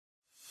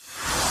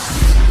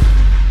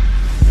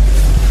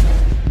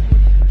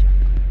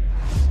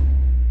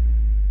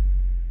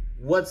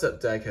What's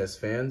up, diecast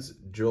fans?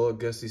 Joel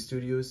Augusti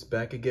Studios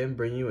back again,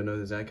 bringing you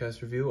another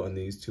diecast review on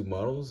these two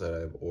models that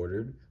I've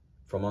ordered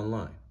from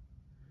online.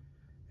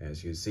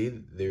 As you can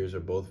see, these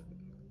are both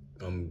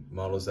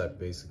models that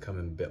basically come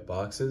in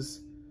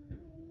boxes.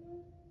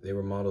 They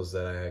were models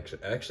that I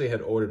actually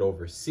had ordered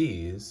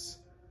overseas,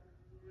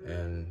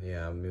 and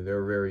yeah, I mean, they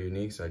were very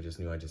unique, so I just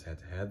knew I just had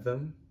to have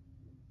them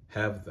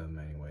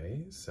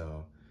anyway.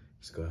 So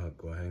just go ahead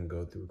and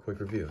go through a quick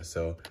review.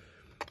 So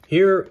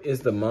here is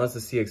the Mazda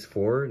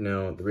CX-4.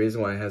 Now, the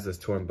reason why it has this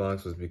torn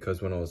box was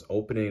because when I was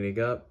opening it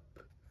up,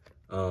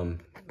 the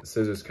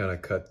scissors kind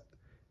of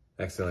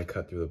accidentally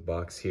cut through the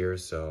box here.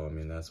 So, I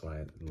mean, that's why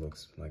it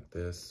looks like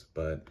this.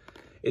 But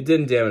it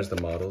didn't damage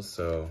the model,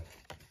 so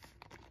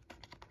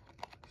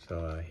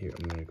here,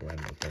 I'm going to go ahead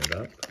and open it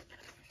up.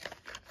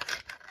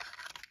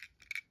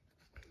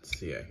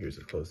 So, yeah, here's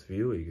a close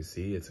view. You can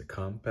see it's a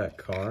compact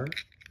car.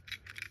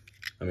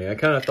 I mean, I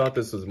kind of thought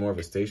this was more of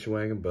a station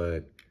wagon,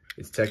 but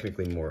it's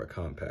technically more a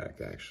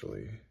compact,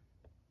 actually.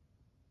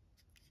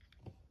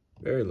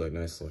 Very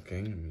nice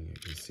looking. I mean,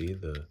 you can see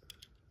the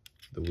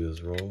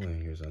wheels roll,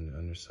 and here's on the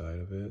underside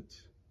of it.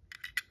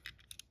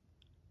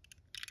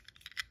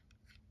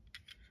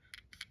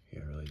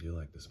 Yeah, I really do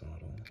like this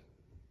model.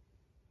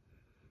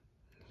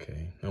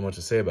 Okay, not much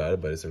to say about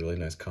it, but it's a really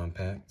nice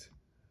compact.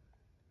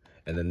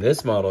 And then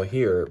this model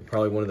here,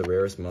 probably one of the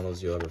rarest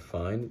models you'll ever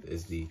find,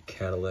 is the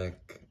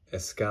Cadillac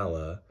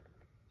Escala.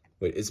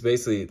 It's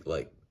basically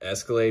like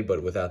Escalade,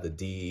 but without the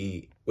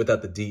DE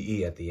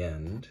at the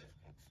end.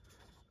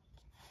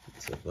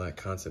 It's a black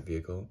concept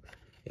vehicle.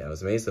 Yeah, I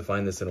was amazed to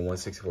find this in a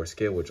 1/64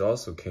 scale, which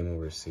also came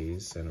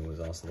overseas, and it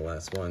was also the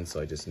last one, so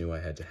I just knew I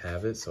had to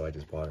have it, so I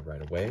just bought it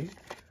right away,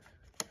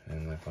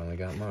 and I finally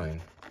got mine.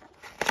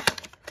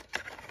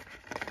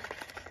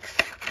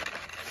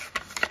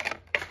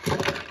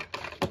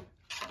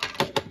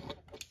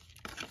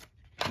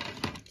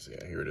 So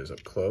yeah, here it is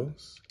up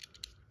close.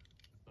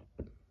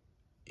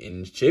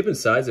 In shape and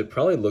size, it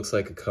probably looks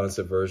like a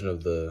concept version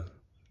of the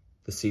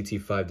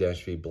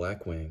CT5-V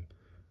Blackwing.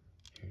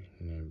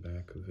 Here, the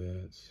back of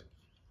it.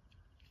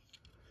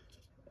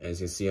 As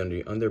you can see on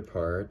the under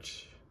part,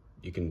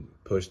 you can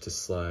push to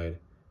slide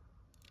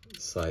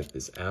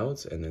this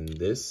out, and then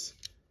this,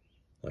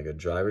 like a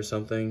drive or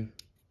something.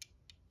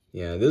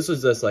 Yeah, this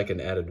was just like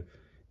an added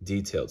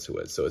detail to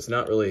it. So it's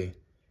not really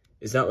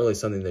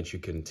something that you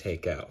can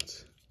take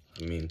out.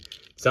 I mean,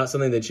 it's not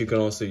something that you can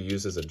also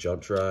use as a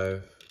jump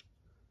drive.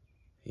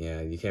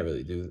 Yeah, you can't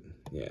really do,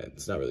 yeah,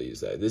 it's not really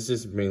used that. This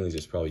is mainly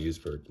just probably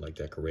used for like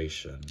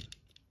decoration.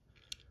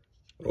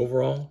 But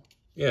overall,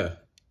 yeah,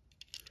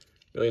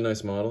 really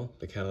nice model,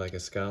 the Cadillac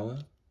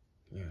Escala.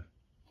 Yeah.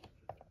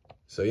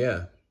 So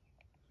yeah,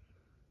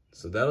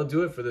 so that'll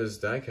do it for this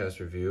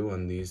diecast review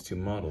on these two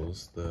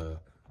models, the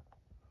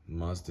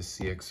Mazda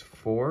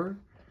CX-4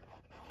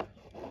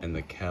 and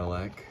the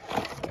Cadillac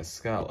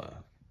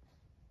Escala.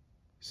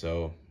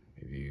 So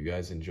if you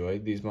guys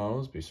enjoyed these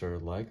models, be sure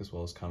to like as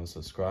well as comment,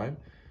 subscribe.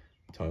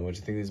 Tell me what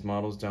you think of these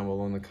models down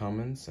below in the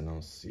comments, and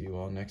I'll see you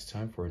all next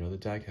time for another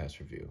diecast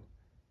review.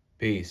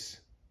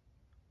 Peace.